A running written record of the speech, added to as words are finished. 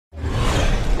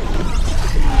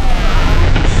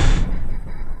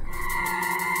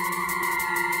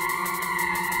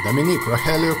Dominick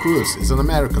Rojelio Cruz is an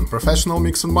American professional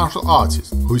mixed martial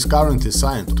artist who is currently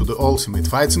signed to the Ultimate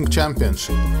Fighting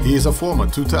Championship. He is a former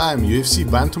two-time UFC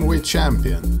Bantamweight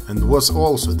Champion and was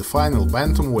also the final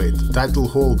Bantamweight title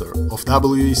holder of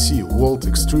WEC World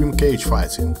Extreme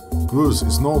Cagefighting. Cruz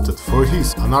is noted for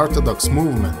his unorthodox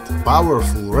movement,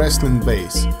 powerful wrestling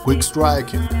base, quick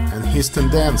striking, and his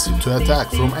tendency to attack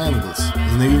from angles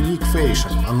in a unique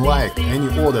fashion unlike any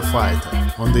other fighter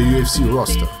on the UFC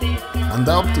roster.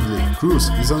 Undoubtedly, Cruz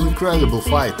is an incredible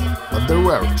fighter, but there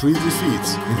were 3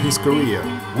 defeats in his career,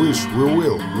 which we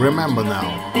will remember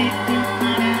now.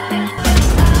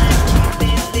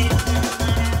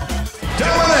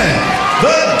 Dominick,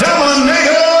 the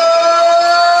Dominator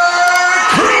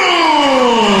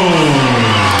Cruz!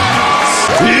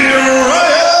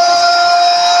 Urijah!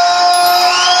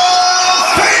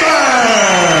 Faber!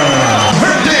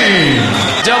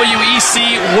 WEC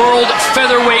World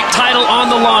Featherweight title on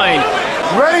the line.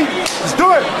 Ready? Let's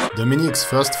do it! Dominick's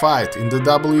first fight in the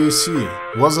WEC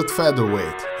was at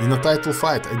Featherweight, in a title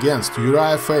fight against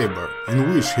Urijah Faber, in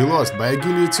which he lost by a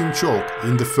guillotine choke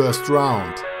in the first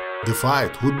round. The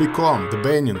fight would become the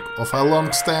beginning of a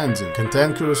long-standing,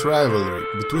 cantankerous rivalry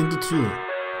between the two.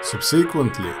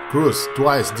 Subsequently, Cruz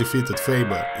twice defeated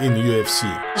Faber in UFC.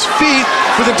 His feet,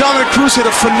 but then Dominick Cruz hit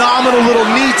a phenomenal little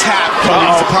knee tap. Cody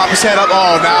to pop his head up.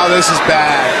 Oh, now this is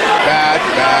bad. Bad.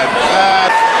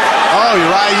 Oh,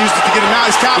 Urijah used it to get him out.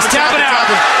 He's tapping out.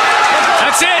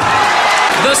 That's it.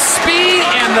 The speed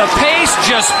and the pace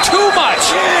just too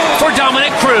much for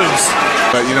Dominick Cruz.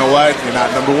 But you know what? You're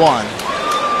not number one.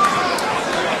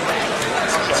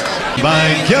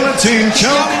 By guillotine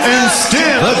choke and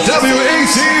still the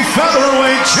WEC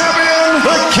Featherweight Champion,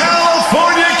 the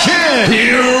California Kid,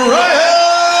 Urijah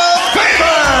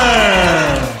Faber!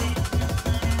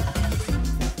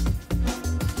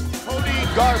 Cody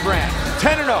Garbrandt,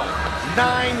 10-0,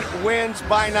 9 wins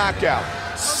by knockout,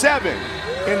 7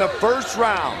 in the first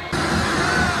round.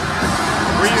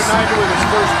 Reunited with his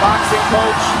first boxing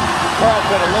coach, Carl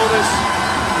Featherweight,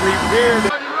 revered.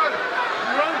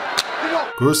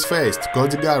 Cruz faced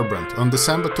Cody Garbrandt on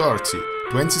December 30,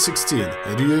 2016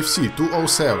 at UFC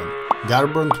 207.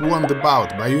 Garbrandt won the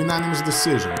bout by unanimous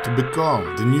decision to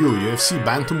become the new UFC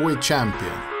Bantamweight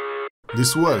Champion.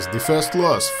 This was the first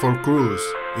loss for Cruz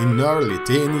in nearly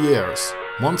 10 years.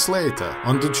 Months later,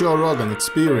 on the Joe Rogan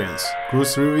Experience,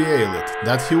 Cruz revealed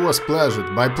that he was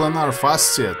plagued by plantar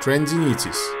fascia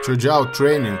tendinitis, throughout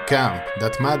training camp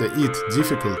that made it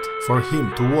difficult for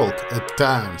him to walk at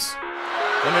times.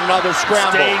 And another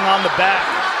scramble. Staying on the back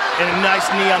and a nice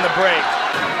knee on the break.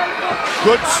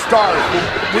 Good start.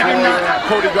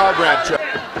 Cody Garbrandt.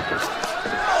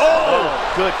 Oh,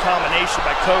 good combination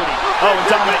by Cody. Oh, and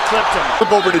Dominick clipped him.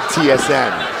 Flip over to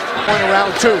TSN. Point around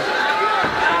 2. In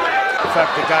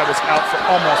fact, the guy was out for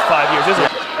almost 5 years, isn't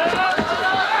it?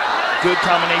 Good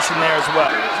combination there as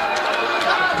well.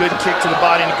 Good kick to the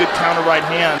body and a good counter right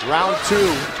hand. Round 2.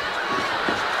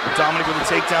 Dominick with a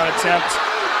takedown attempt.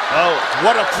 Oh,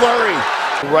 what a flurry.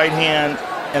 Right hand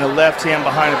and a left hand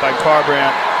behind it by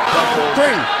Garbrandt.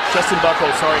 Justin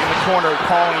Buckles, sorry, in the corner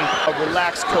calling a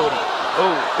relaxed Cody.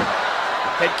 Oh,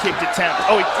 head kicked attempt.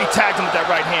 Oh, he tagged him with that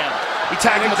right hand. He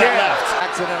tagged him with that left.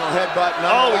 Accidental headbutt.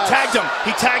 Oh, he tagged him.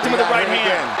 He tagged him with the right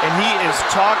hand. And he is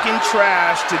talking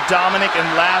trash to Dominick and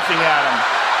laughing at him.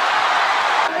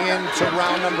 Into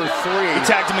round number 3. He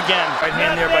tagged him again. Right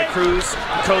hand there by Cruz.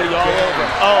 Cody all over.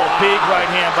 Oh, big right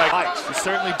hand by Mike. You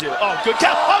certainly do. Oh, good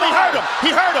count. Oh, he hurt him.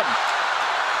 He hurt him.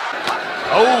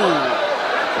 Oh,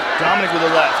 Dominick with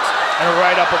a left and a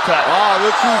right uppercut. Oh,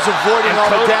 look who's avoiding all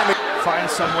the damage. Find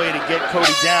some way to get Cody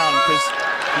down because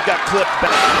he got clipped back.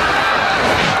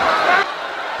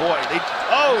 Boy, they.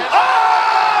 Oh!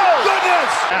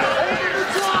 Goodness!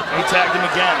 And he tagged him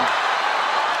again.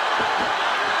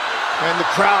 And the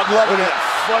crowd loving it.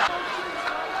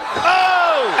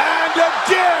 Oh! And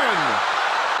again!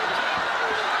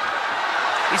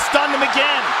 He stunned him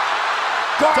again.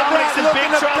 Dominick's in big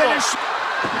trouble. Finish.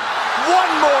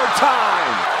 One more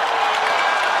time.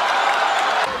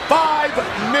 5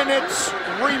 minutes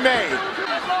remain.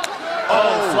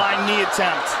 Oh, flying knee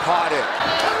attempt. Caught it.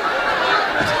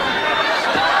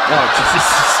 Oh, Jesus.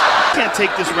 Can't take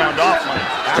this round off, Mike.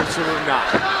 Absolutely not.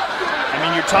 I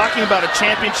mean, you're talking about a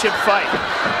championship fight.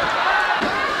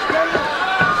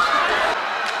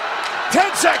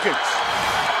 10 seconds.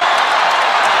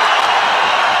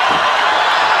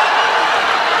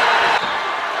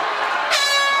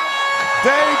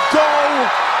 They go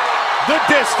the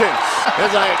distance.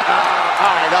 It's like,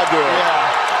 all right, I'll do it.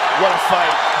 Yeah, what a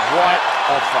fight. What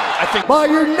a fight. I think by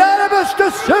unanimous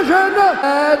decision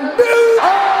and new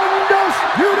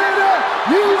undisputed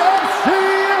UFC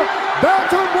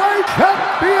Bantamweight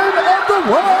Champion of the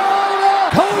world,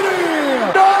 Cody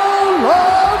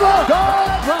Garbrandt.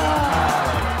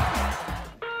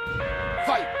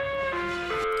 Fight.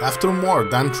 After more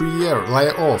than 3-year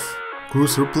layoff,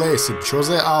 Cruz replaced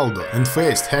Jose Aldo and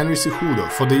faced Henry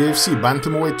Cejudo for the UFC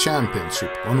Bantamweight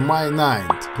Championship on May 9,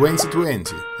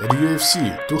 2020 at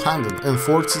UFC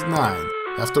 249.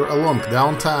 After a long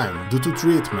downtime due to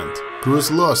treatment, Cruz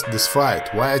lost this fight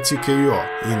via TKO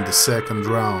in the second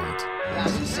round.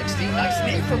 2016, nice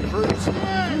knee from Cruz.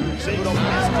 Cejudo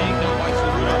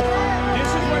This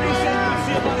is what he said you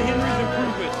see about Henry's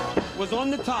improvement. Was on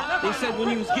the top. They said when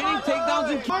he was getting takedowns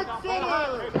and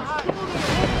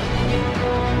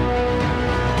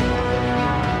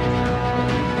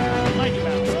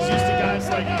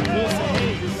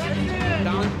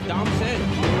Dom said,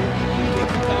 take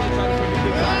some time to try to bring a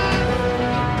big guy.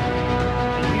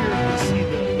 And here you see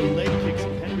the leg kicks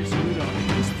of Henry Cejudo.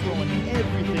 He's throwing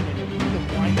everything in it. He's the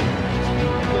winding match. And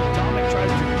look, Dominick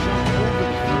tries to jump over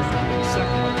the first one, but the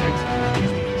second one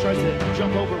tries to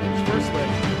jump over with his first leg.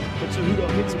 But Cejudo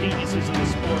hits weaknesses in the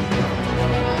sport.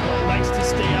 Likes to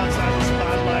stay outside the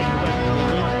spotlight, but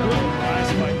good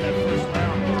prize fight that first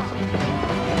round.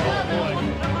 Oh boy.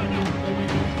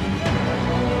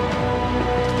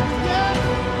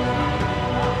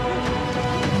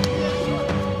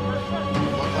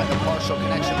 partial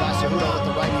connection by Cejudo with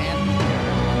the right hand.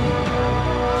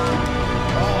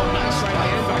 Oh, nice right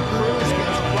hand by Cruz.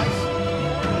 Gets twice.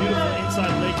 Beautiful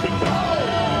inside leg kick. Oh,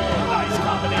 nice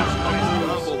combination.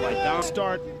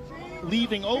 Start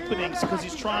leaving openings because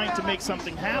he's trying to make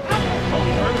something happen. Oh,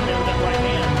 he hurt him there with that right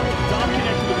hand. Dom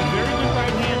connected with a very good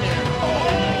right hand there.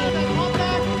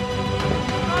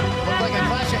 Looked like a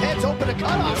clash of heads. Open a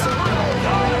cutoff.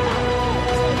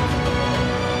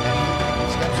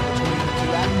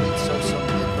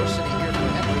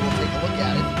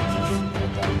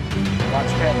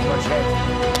 Watch heads, watch heads.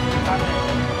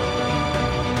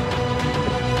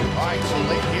 All right, so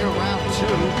late here, round 2.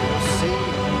 We'll see.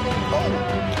 Oh,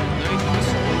 nice by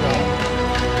Cejudo.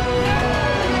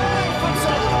 From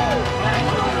Cejudo.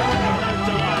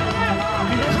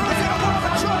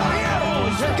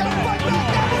 They're gonna fight back.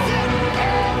 That is it.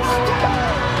 And still,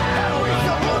 Henry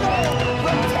Cejudo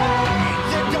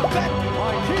retains the defense.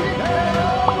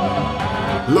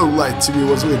 Lowlight TV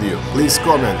was with you. Please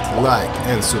comment, like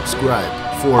and subscribe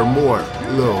for more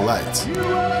Lowlights.